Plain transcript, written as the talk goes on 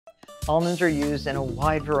Almonds are used in a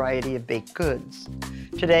wide variety of baked goods.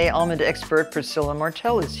 Today, almond expert Priscilla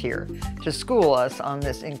Martel is here to school us on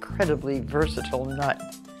this incredibly versatile nut.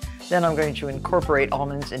 Then I'm going to incorporate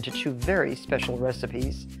almonds into two very special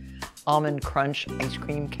recipes, Almond-Crunch ice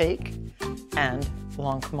cream cake and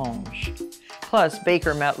Blancmange. Plus,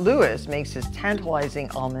 baker Matt Lewis makes his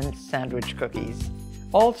tantalizing almond sandwich cookies.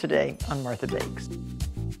 All today on Martha Bakes.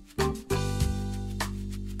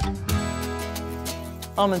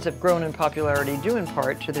 Almonds have grown in popularity due in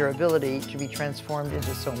part to their ability to be transformed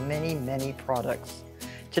into so many products.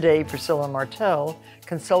 Today, Priscilla Martel,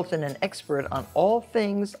 consultant and expert on all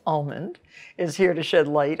things almond, is here to shed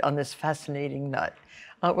light on this fascinating nut.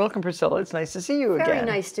 Welcome, Priscilla. It's nice to see you again. Very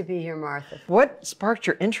nice to be here, Martha. What sparked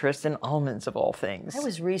your interest in almonds, of all things? I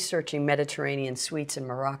was researching Mediterranean sweets in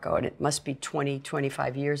Morocco, and it must be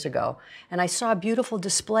 25 years ago. And I saw a beautiful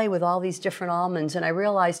display with all these different almonds, and I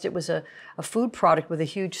realized it was a food product with a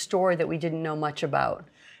huge story that we didn't know much about.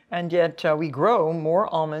 And yet we grow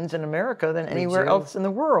more almonds in America than anywhere else in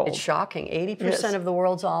the world. It's shocking. 80% of the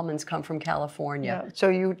world's almonds come from California. Yeah. So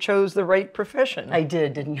you chose the right profession. I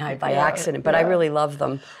did, didn't I, by accident, but I really love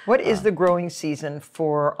them. What is the growing season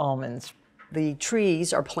for almonds? The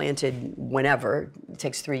trees are planted whenever. It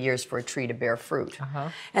takes 3 years for a tree to bear fruit.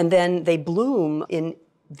 And then they bloom in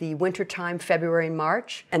the wintertime, February and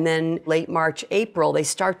March, and then late March, April, they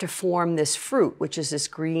start to form this fruit, which is this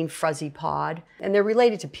green fuzzy pod. And they're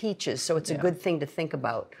related to peaches, so it's a good thing to think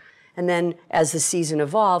about. And then as the season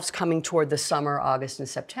evolves, coming toward the summer, August and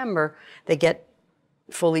September, they get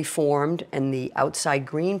fully formed and the outside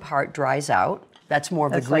green part dries out. That's more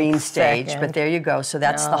of the green stage, but there you go. So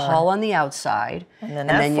that's the hull on the outside. And then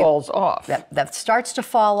that falls off. That starts to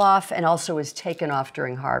fall off and also is taken off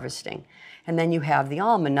during harvesting. And then you have the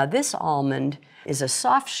almond. Now this almond is a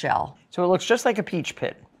soft shell. So it looks just like a peach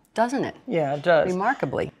pit. Doesn't it? Yeah, it does.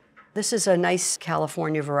 Remarkably. This is a nice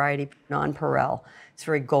California variety, nonpareil. It's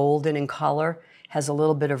very golden in color, has a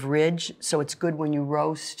little bit of ridge, so it's good when you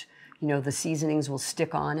roast. You know, the seasonings will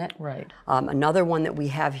stick on it. Right. Another one that we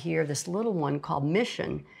have here, this little one called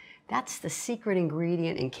Mission, that's the secret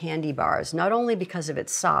ingredient in candy bars, not only because of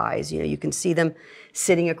its size, you know, you can see them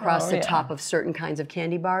sitting across the top of certain kinds of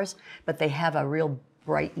candy bars, but they have a real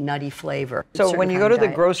bright, nutty flavor. So when you go to the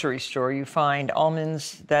grocery store, you find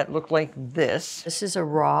almonds that look like this. This is a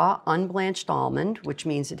raw, unblanched almond, which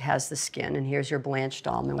means it has the skin, and here's your blanched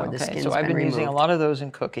almond where the skin's been removed. So I've been using a lot of those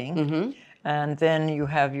in cooking. And then you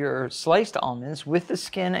have your sliced almonds with the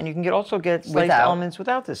skin, and you can also get sliced almonds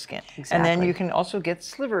without the skin. And then you can also get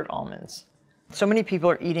slivered almonds. So many people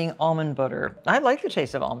are eating almond butter. I like the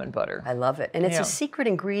taste of almond butter. I love it. And it's a secret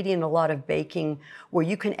ingredient in a lot of baking where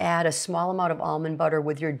you can add a small amount of almond butter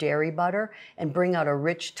with your dairy butter and bring out a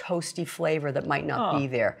rich, toasty flavor that might not be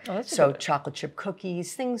there. So chocolate chip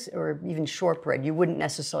cookies, things, or even shortbread, you wouldn't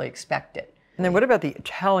necessarily expect it. And then what about the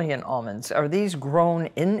Italian almonds? Are these grown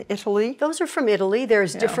in Italy? Those are from Italy.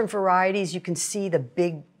 There's different varieties. You can see the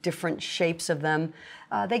big different shapes of them.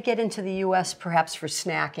 They get into the U.S. perhaps for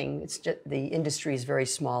snacking. It's just, the industry is very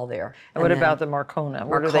small there. And what about the Marcona?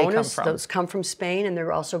 Where do they come from? Those come from Spain, and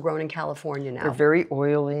they're also grown in California now. They're very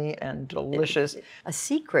oily and delicious. A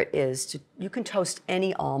secret is you can toast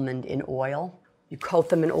any almond in oil. You coat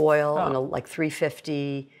them in oil on like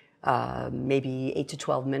 350. Maybe 8 to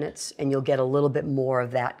 12 minutes, and you'll get a little bit more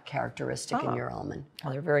of that characteristic in your almond.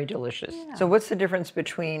 Oh, they're very delicious. So what's the difference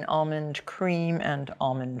between almond cream and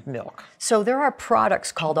almond milk? So there are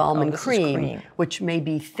products called almond cream, which may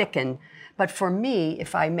be thickened, but for me,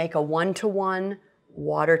 if I make a 1-to-1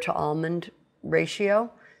 water to almond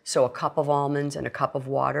ratio, so a cup of almonds and a cup of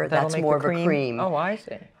water, that's more of a cream. Oh, I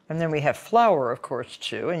see. And then we have flour, of course,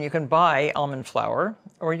 too, and you can buy almond flour,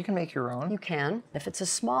 or you can make your own. You can. If it's a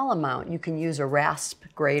small amount, you can use a rasp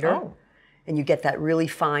grater, and you get that really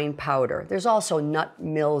fine powder. There's also nut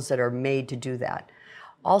mills that are made to do that.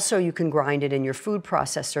 Also, you can grind it in your food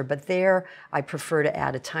processor, but there I prefer to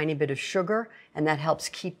add a tiny bit of sugar, and that helps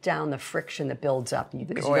keep down the friction that builds up.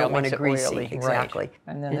 Because you don't want it greasy. Oily. Exactly. Right.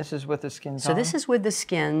 And then this is with the skins on? So this is with the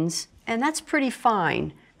skins, and that's pretty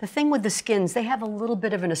fine. The thing with the skins, they have a little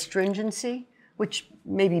bit of an astringency, which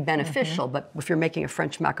may be beneficial, but if you're making a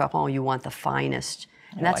French macaron, you want the finest.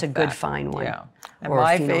 And that's a good fine one. Yeah. And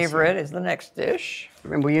my favorite is the next dish.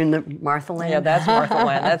 Were you in the Martha land? Yeah, that's Martha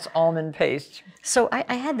land. That's almond paste. So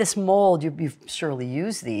I had this mold. You've surely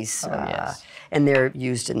used these. And they're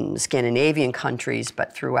used in Scandinavian countries,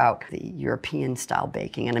 but throughout the European-style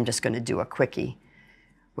baking. And I'm just going to do a quickie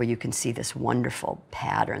where you can see this wonderful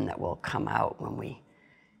pattern that will come out when we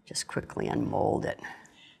just quickly unmold it.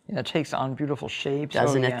 Yeah, it takes on beautiful shapes.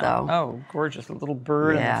 Doesn't it, though? Oh, gorgeous. A little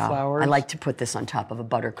bird and the flowers. I like to put this on top of a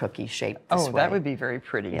butter cookie shaped this way. That would be very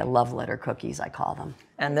pretty. Yeah, love letter cookies, I call them.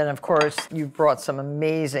 And then, of course, you've brought some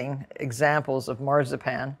amazing examples of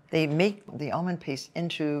marzipan. They make the almond paste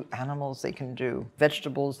into animals. They can do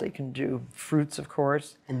vegetables. They can do fruits, of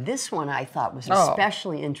course. And this one I thought was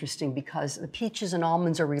especially interesting because the peaches and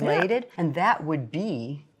almonds are related, and that would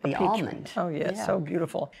be the almond. Oh, yes, so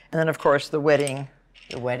beautiful. And then, of course, the wedding.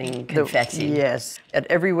 The wedding confetti. Yes. At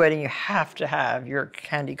every wedding, you have to have your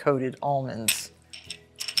candy-coated almonds.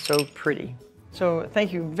 So pretty. So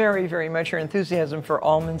thank you very, very much. Your enthusiasm for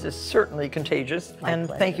almonds is certainly contagious. My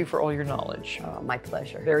pleasure. Thank you for all your knowledge. Oh, my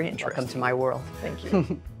pleasure. Very interesting. Welcome to my world. Thank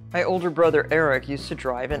you. My older brother, Eric, used to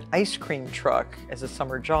drive an ice cream truck as a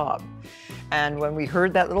summer job. And when we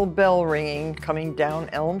heard that little bell ringing coming down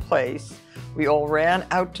Elm Place, we all ran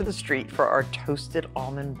out to the street for our toasted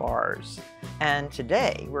almond bars. And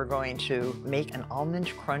today we're going to make an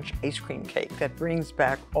Almond-Crunch ice cream cake that brings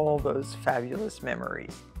back all those fabulous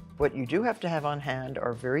memories. What you do have to have on hand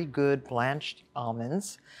are very good blanched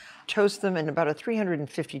almonds. Toast them in about a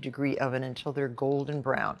 350-degree oven until they're golden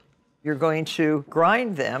brown. You're going to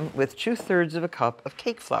grind them with 2/3 of a cup of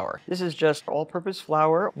cake flour. This is just all-purpose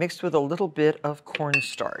flour mixed with a little bit of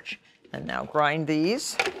cornstarch. And now grind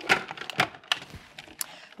these.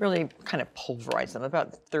 Really kind of pulverize them,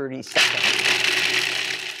 about 30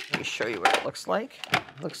 seconds. Let me show you what it looks like.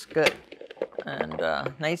 It looks good. And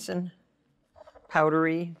nice and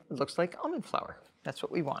powdery. It looks like almond flour. That's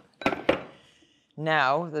what we want.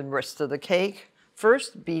 Now, the rest of the cake.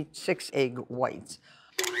 First, beat 6 egg whites.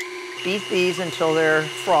 Beat these until they're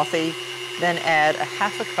frothy. Then add a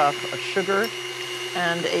 1/2 cup of sugar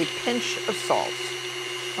and a pinch of salt.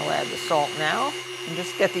 I'll add the salt now and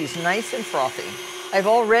just get these nice and frothy. I've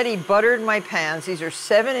already buttered my pans. These are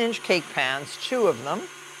 7-inch cake pans, 2 of them.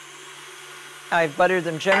 I've buttered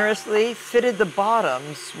them generously, fitted the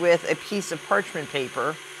bottoms with a piece of parchment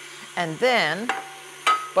paper, and then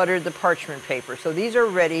buttered the parchment paper. So these are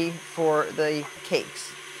ready for the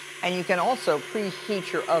cakes. And you can also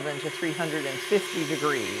preheat your oven to 350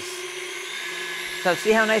 degrees. So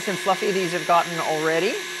see how nice and fluffy these have gotten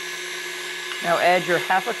already? Now add your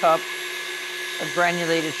 1/2 cup of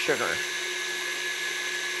granulated sugar.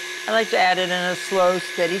 I like to add it in a slow,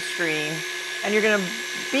 steady stream. And you're going to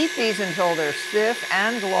beat these until they're stiff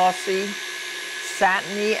and glossy,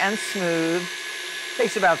 satiny and smooth.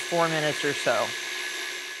 Takes about 4 minutes or so.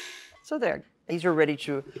 So there, these are ready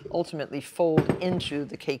to ultimately fold into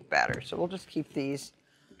the cake batter. So we'll just keep these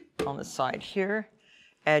on the side here.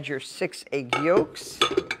 Add your 6 egg yolks.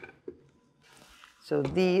 So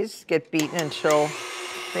these get beaten until,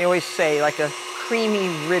 they always say, like a creamy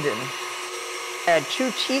ribbon. Add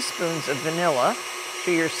 2 teaspoons of vanilla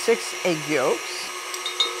to your 6 egg yolks.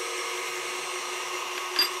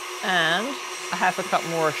 And a 1/2 cup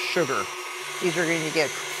more sugar. These are going to get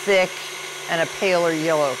thick and a paler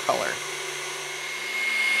yellow color.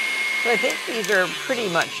 So I think these are pretty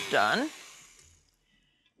much done.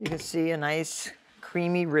 You can see a nice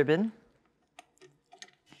creamy ribbon.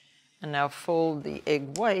 And now fold the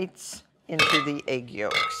egg whites into the egg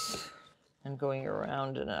yolks. And going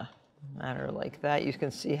around in a manner like that, you can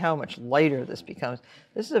see how much lighter this becomes.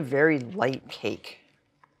 This is a very light cake.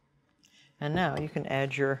 And now you can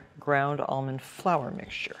add your ground almond flour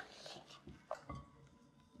mixture.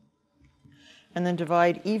 And then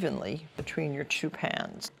divide evenly between your 2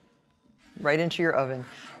 pans. Right into your oven,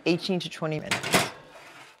 18 to 20 minutes.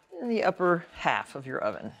 In the upper half of your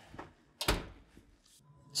oven.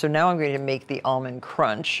 So now I'm going to make the almond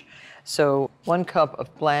crunch. So 1 cup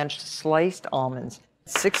of blanched sliced almonds,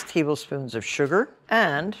 6 tablespoons of sugar,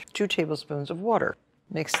 and 2 tablespoons of water.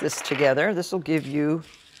 Mix this together. This will give you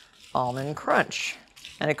almond crunch.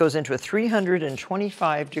 And it goes into a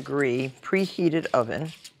 325-degree preheated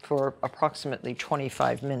oven for approximately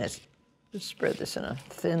 25 minutes. Just spread this in a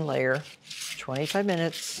thin layer, 25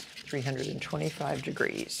 minutes, 325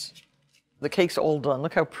 degrees. The cake's all done.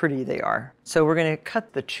 Look how pretty they are. So we're going to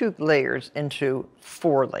cut the 2 layers into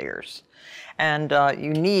 4 layers. And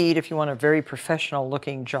you need, if you want a very professional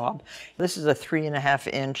looking job, this is a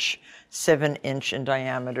 3.5-inch, 7-inch in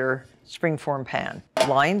diameter springform pan.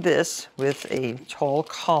 Line this with a tall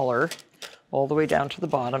collar all the way down to the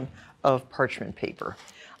bottom of parchment paper.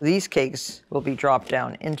 These cakes will be dropped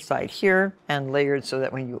down inside here and layered so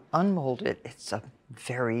that when you unmold it, it's a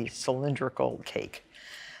very cylindrical cake.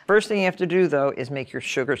 First thing you have to do, though, is make your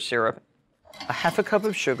sugar syrup. A 1/2 cup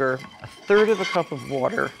of sugar, 1/3 cup of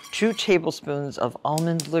water, 2 tablespoons of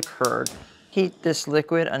almond liqueur. Heat this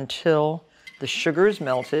liquid until the sugar is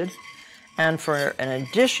melted. And for an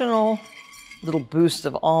additional little boost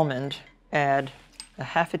of almond, add a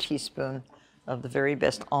half a teaspoon of the very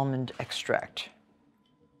best almond extract.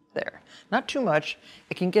 There. Not too much.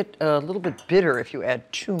 It can get a little bit bitter if you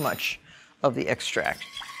add too much of the extract.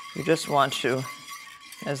 You just want to,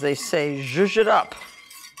 as they say, zhuzh it up.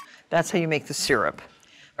 That's how you make the syrup.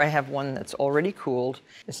 I have one that's already cooled.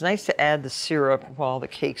 It's nice to add the syrup while the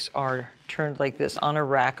cakes are turned like this on a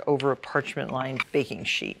rack over a parchment-lined baking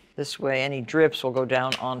sheet. This way any drips will go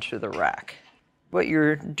down onto the rack. What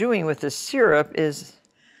you're doing with this syrup is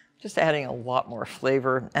just adding a lot more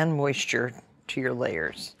flavor and moisture to your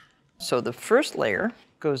layers. So the first layer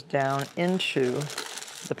goes down into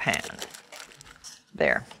the pan.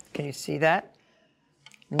 There, can you see that?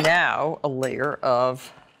 Now a layer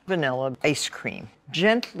of vanilla ice cream,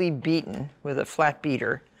 gently beaten with a flat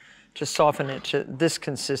beater to soften it to this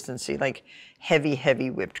consistency, like heavy, heavy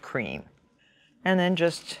whipped cream. And then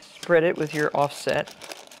just spread it with your offset.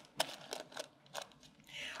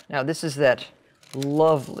 Now this is that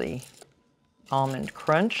lovely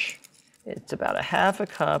Almond-Crunch. It's about a half a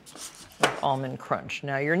cup of Almond-Crunch.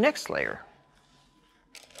 Now your next layer.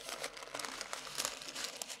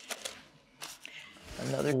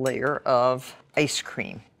 Another layer of ice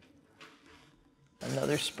cream.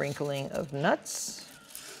 Another sprinkling of nuts.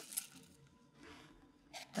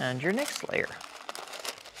 And your next layer.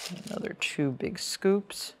 Another 2 big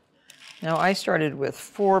scoops. Now I started with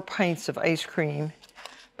 4 pints of ice cream,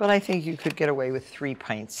 but I think you could get away with 3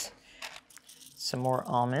 pints. Some more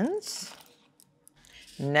almonds.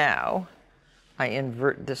 Now I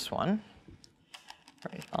invert this one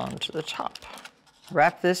right onto the top.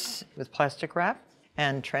 Wrap this with plastic wrap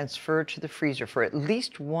and transfer to the freezer for at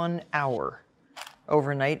least 1 hour.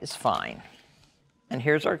 Overnight is fine. And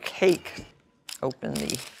here's our cake. Open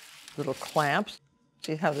the little clamps.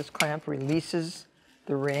 See how this clamp releases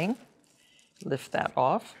the ring? Lift that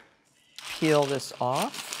off. Peel this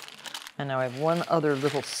off. And now I have one other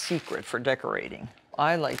little secret for decorating.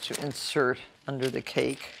 I like to insert under the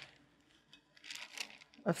cake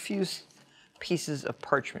a few pieces of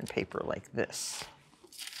parchment paper like this.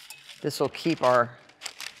 This will keep our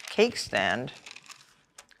cake stand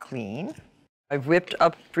clean. I've whipped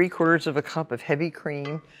up 3/4 of a cup of heavy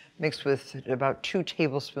cream mixed with about 2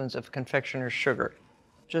 tablespoons of confectioner's sugar.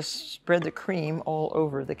 Just spread the cream all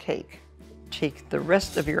over the cake. Take the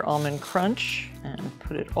rest of your Almond-Crunch and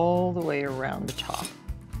put it all the way around the top.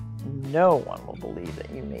 No one will believe that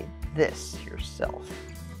you made this yourself.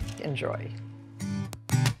 Enjoy.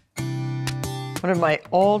 One of my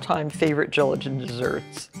all-time favorite gelatin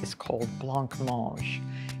desserts is called Blancmange.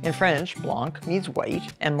 In French, blanc means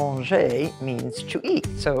white and manger means to eat.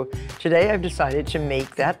 So today I've decided to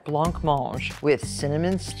make that blancmange with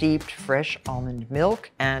cinnamon-steeped fresh almond milk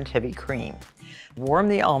and heavy cream. Warm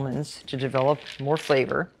the almonds to develop more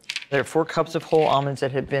flavor. There are 4 cups of whole almonds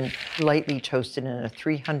that have been lightly toasted in a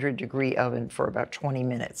 300-degree oven for about 20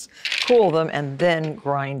 minutes. Cool them and then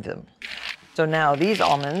grind them. So now these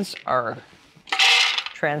almonds are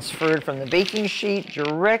transferred from the baking sheet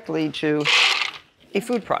directly to a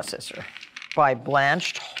food processor. Buy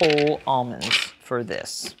blanched whole almonds for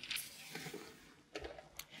this.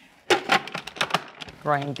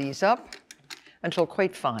 Grind these up until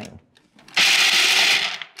quite fine.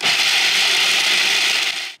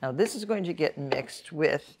 Now this is going to get mixed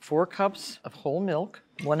with 4 cups of whole milk,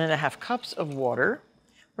 1.5 cups of water.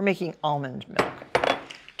 We're making almond milk.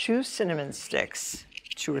 2 cinnamon sticks,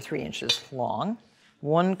 2 or 3 inches long,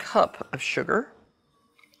 1 cup of sugar.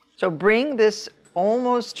 So bring this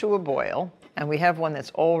almost to a boil, and we have one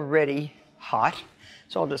that's already hot.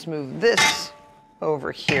 So I'll just move this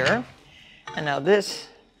over here. And now this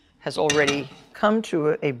has already come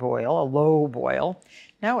to a boil, a low boil.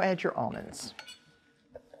 Now add your almonds.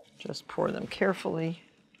 Just pour them carefully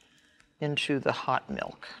into the hot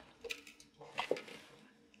milk.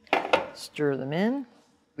 Stir them in.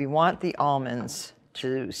 We want the almonds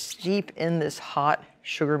to steep in this hot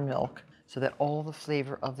sugar milk so that all the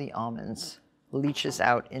flavor of the almonds leaches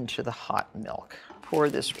out into the hot milk. Pour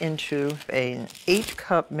this into an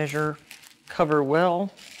 8-cup measure, cover well,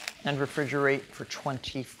 and refrigerate for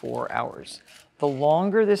 24 hours. The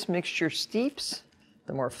longer this mixture steeps,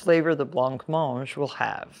 the more flavor the blancmange will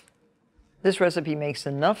have. This recipe makes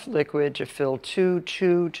enough liquid to fill 2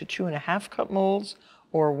 to 2.5 cup molds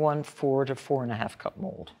or 1 4 to 4.5 cup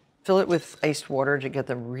mold. Fill it with iced water to get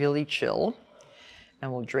them really chilled,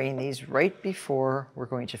 and we'll drain these right before we're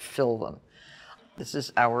going to fill them. This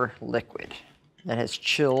is our liquid that has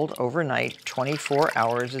chilled overnight. 24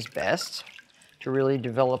 hours is best to really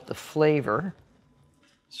develop the flavor.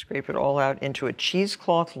 Scrape it all out into a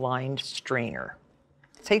cheesecloth lined strainer.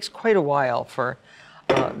 It takes quite a while for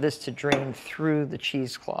this to drain through the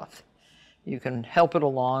cheesecloth. You can help it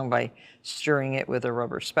along by stirring it with a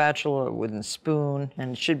rubber spatula, a wooden spoon,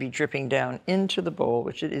 and it should be dripping down into the bowl,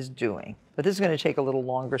 which it is doing. But this is going to take a little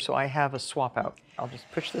longer, so I have a swap out. I'll just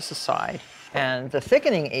push this aside. And the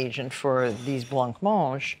thickening agent for these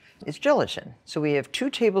blancmange is gelatin. So we have 2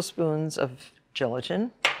 tablespoons of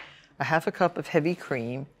gelatin, a half a cup of heavy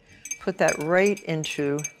cream. Put that right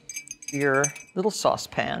into your little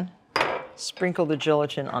saucepan. Sprinkle the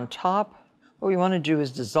gelatin on top. What we want to do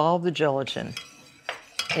is dissolve the gelatin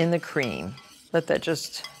in the cream. Let that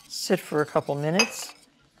just sit for a couple minutes.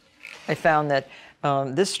 I found that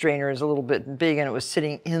this strainer is a little bit big and it was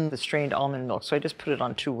sitting in the strained almond milk, so I just put it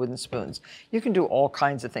on 2 wooden spoons. You can do all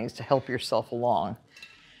kinds of things to help yourself along.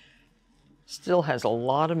 Still has a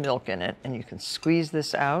lot of milk in it, and you can squeeze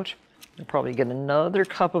this out. You'll probably get another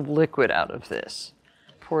cup of liquid out of this.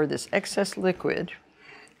 Pour this excess liquid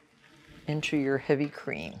into your heavy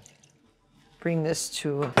cream. Bring this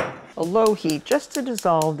to a low heat just to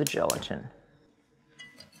dissolve the gelatin.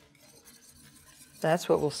 That's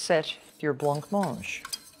what will set your blancmange.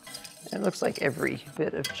 It looks like every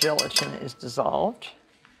bit of gelatin is dissolved.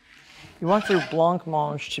 You want your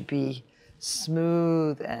blancmange to be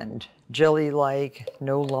smooth and jelly-like,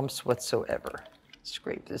 no lumps whatsoever.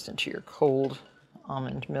 Scrape this into your cold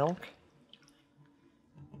almond milk.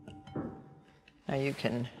 Now you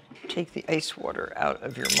can take the ice water out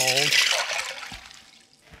of your mold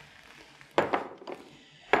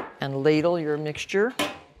and ladle your mixture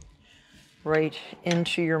right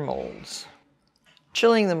into your molds.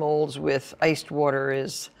 Chilling the molds with iced water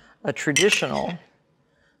is a traditional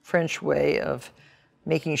French way of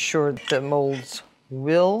making sure that the molds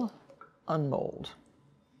will unmold.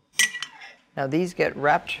 Now these get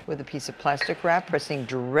wrapped with a piece of plastic wrap, pressing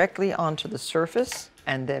directly onto the surface,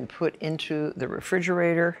 and then put into the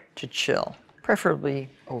refrigerator to chill, preferably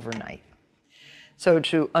overnight. So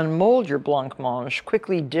to unmold your blancmange,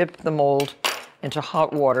 quickly dip the mold into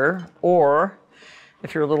hot water, or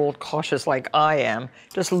if you're a little cautious like I am,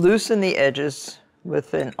 just loosen the edges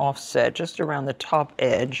with an offset just around the top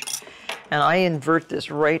edge. And I invert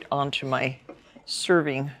this right onto my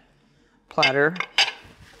serving platter.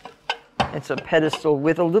 It's a pedestal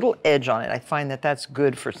with a little edge on it. I find that that's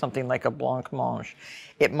good for something like a blancmange.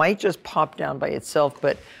 It might just pop down by itself,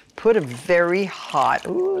 but put a very hot,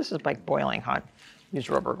 ooh, this is like boiling hot. Use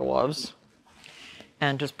rubber gloves.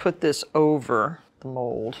 And just put this over the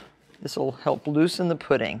mold. This will help loosen the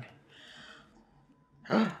pudding.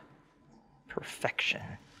 Perfection.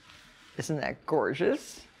 Isn't that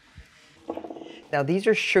gorgeous? Now these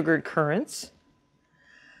are sugared currants.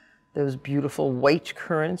 Those beautiful white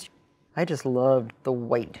currants. I just loved the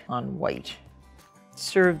white on white.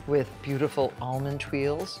 Served with beautiful almond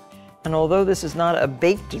tuiles. And although this is not a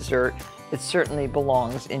baked dessert, it certainly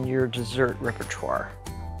belongs in your dessert repertoire.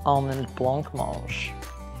 Almond blancmange,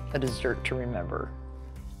 a dessert to remember.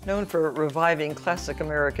 Known for reviving classic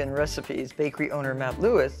American recipes, bakery owner Matt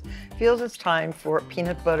Lewis feels it's time for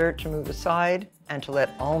peanut butter to move aside and to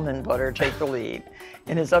let almond butter take the lead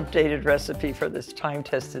in his updated recipe for this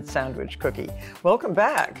time-tested sandwich cookie. Welcome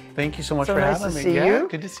back. Thank you so much for having me. Nice to see you. you.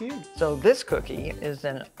 Good to see you. So this cookie is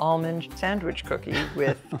an almond sandwich cookie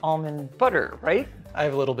with almond butter, right? I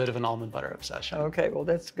have a little bit of an almond butter obsession. Okay, well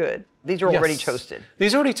that's good. These are already toasted.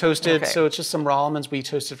 These are already toasted, Okay. so it's just some raw almonds we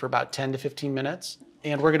toasted for about 10 to 15 minutes.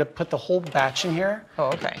 And we're gonna put the whole batch in here. Oh,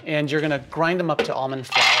 okay. And you're gonna grind them up to almond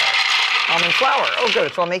flour. Almond flour. Oh,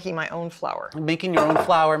 good. So I'm making my own flour. Making your own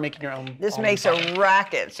flour, making your own This almond makes butter. a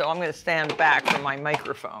racket, so I'm going to stand back from my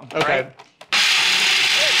microphone. Okay.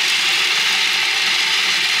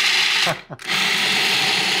 Right?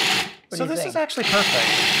 So this is actually perfect.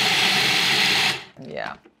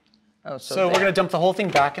 Yeah. Oh, So we're gonna dump the whole thing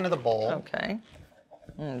back into the bowl. Okay.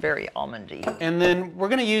 Very almondy. And then we're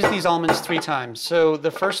gonna use these almonds 3 times. So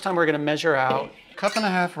the first time we're gonna measure out 1.5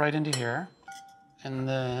 cups right into here. And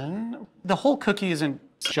then the whole cookie isn't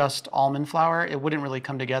just almond flour. It wouldn't really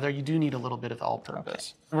come together. You do need a little bit of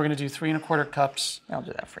all-purpose. Okay. We're gonna do 3¼ cups. I'll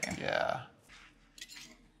do that for you. Yeah.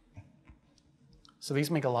 So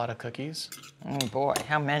these make a lot of cookies. Oh boy,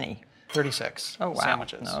 how many? 36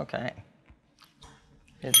 sandwiches. Okay.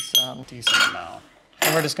 It's Decent amount.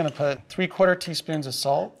 And we're just gonna put 3/4 teaspoons of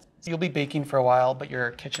salt. You'll be baking for a while, but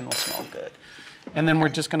your kitchen will smell good. And then we're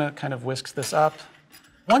just gonna kind of whisk this up.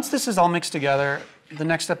 Once this is all mixed together, the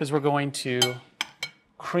next step is we're going to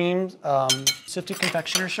cream sifted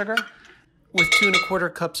confectioner sugar with 2¼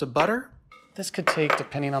 cups of butter. This could take,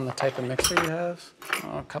 depending on the type of mixer you have,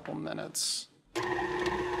 a couple minutes.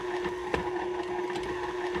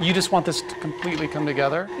 You just want this to completely come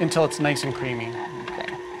together until it's nice and creamy.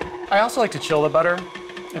 okay. I also like to chill the butter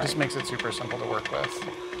It just makes it super simple to work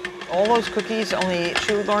with. All those cookies, only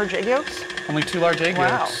 2 large egg yolks? Only 2 large egg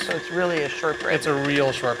Wow, yolks. so it's really a shortbread. It's a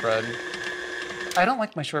real shortbread. I don't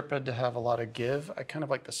like my shortbread to have a lot of give. I kind of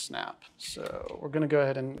like the snap. So we're gonna go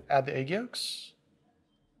ahead and add the egg yolks.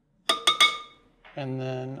 And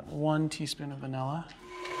then 1 teaspoon of vanilla.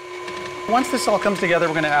 Once this all comes together,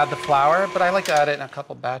 we're gonna add the flour, but I like to add it in a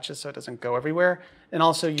couple batches so it doesn't go everywhere. And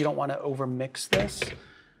also you don't wanna overmix this.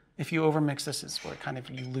 If you overmix this, it's where kind of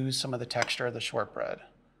you lose some of the texture of the shortbread.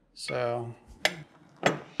 So,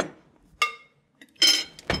 and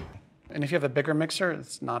if you have a bigger mixer,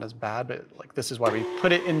 it's not as bad, but like this is why we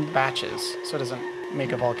put it in batches so it doesn't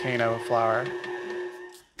make a volcano of flour.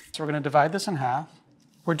 So we're gonna divide this in half.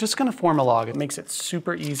 We're just gonna form a log. It makes it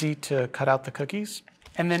super easy to cut out the cookies.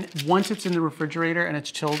 And then once it's in the refrigerator and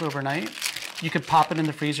it's chilled overnight, you could pop it in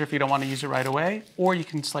the freezer if you don't wanna use it right away, or you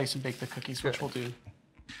can slice and bake the cookies, which we'll do.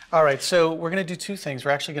 All right, so we're gonna do 2 things.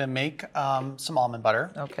 We're actually gonna make some almond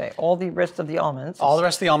butter. Okay, all the rest of the almonds. All the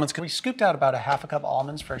rest of the almonds. We scooped out about 1/2 cup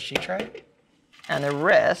almonds for a sheet tray. And the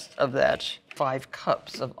rest of that 5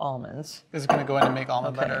 cups of almonds. This is gonna go in and make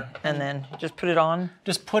almond butter. And then just put it on?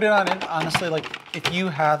 Just put it on it. Honestly, like if you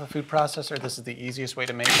have a food processor, this is the easiest way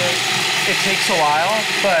to make it. It takes a while,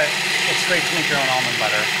 but it's great to make your own almond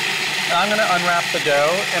butter. And I'm gonna unwrap the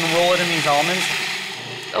dough and roll it in these almonds.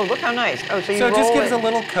 Oh, look how nice. Oh, so you So it just roll gives a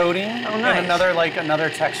little coating Oh, nice. and another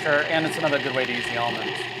texture, and it's another good way to use the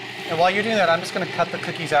almonds. And while you're doing that, I'm just gonna cut the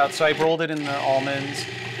cookies out. So I rolled it in the almonds.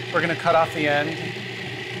 We're gonna cut off the end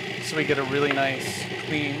so we get a really nice,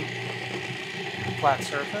 clean, flat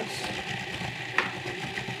surface.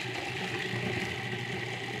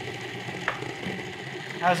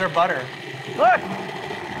 How's our butter? Look!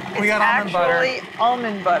 We got almond butter. Actually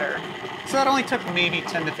almond butter. So that only took maybe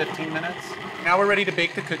 10 to 15 minutes. Now we're ready to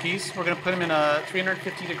bake the cookies. We're gonna put them in a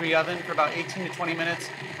 350-degree oven for about 18 to 20 minutes,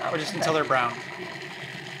 or just until they're brown.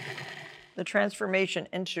 The transformation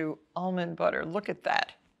into almond butter. Look at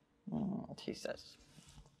that. Taste this.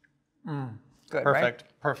 Good, Perfect,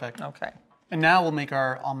 perfect. right? Okay. And now we'll make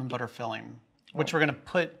our almond butter filling, which we're gonna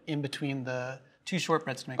put in between the 2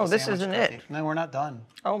 shortbreads to make a this sandwich isn't cookie. it. No, we're not done.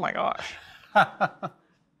 Oh my gosh.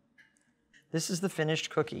 This is the finished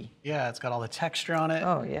cookie. Yeah, it's got all the texture on it.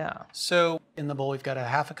 Oh yeah. So in the bowl, we've got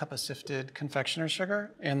 1/2 cup of sifted confectioner's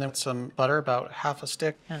sugar, and then some butter, about 1/2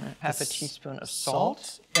 stick. And 1/2 teaspoon of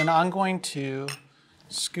salt. And I'm going to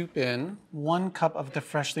scoop in 1 cup of the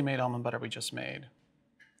freshly made almond butter we just made.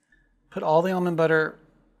 Put all the almond butter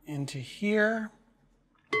into here.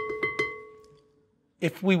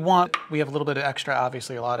 If we want, we have a little bit of extra,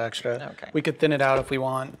 obviously a lot extra. Okay. We could thin it out if we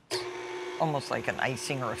want. Almost like an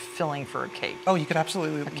icing or a filling for a cake. Oh, you could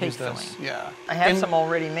absolutely cake use this. filling. Yeah. I have And some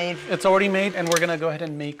already made. It's already made, and we're gonna go ahead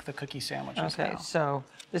and make the cookie sandwiches Okay, now. so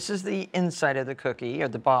this is the inside of the cookie, or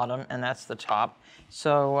the bottom, and that's the top.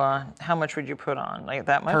 So how much would you put on? Like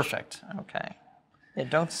that much? Perfect. Okay. Yeah,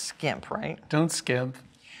 don't skimp, right? Don't skimp.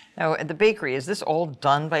 Now, at the bakery, is this all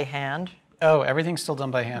done by hand? Oh, everything's still done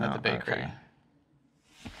by hand at the bakery.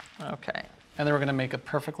 Okay. And then we're gonna make a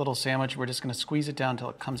perfect little sandwich. We're just gonna squeeze it down until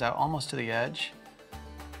it comes out almost to the edge.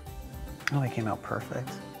 Oh, they came out perfect.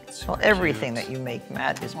 Well, everything that you make,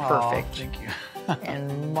 Matt, is perfect. Oh, thank you.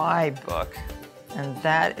 In my book. And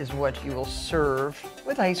that is what you will serve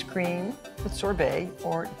with ice cream, with sorbet,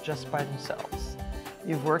 or just by themselves.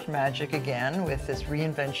 You've worked magic again with this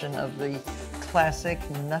reinvention of the classic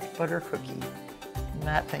nut butter cookie.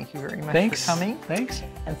 Matt, thank you very much for coming. Thanks.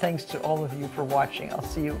 And thanks to all of you for watching. I'll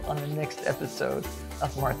see you on the next episode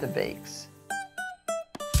of Martha Bakes.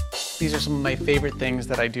 These are some of my favorite things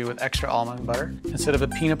that I do with extra almond butter. Instead of a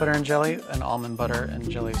peanut butter and jelly, an almond butter and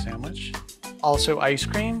jelly sandwich. Also ice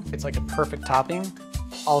cream, it's like a perfect topping.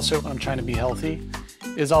 Also, when I'm trying to be healthy,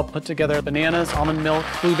 is I'll put together bananas, almond milk,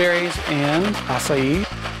 blueberries, and acai.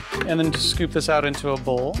 And then just scoop this out into a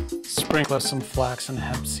bowl, sprinkle some flax and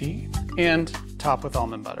hemp seed, and top with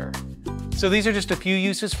almond butter. So these are just a few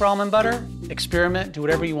uses for almond butter. Experiment, do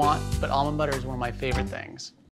whatever you want, but almond butter is one of my favorite things.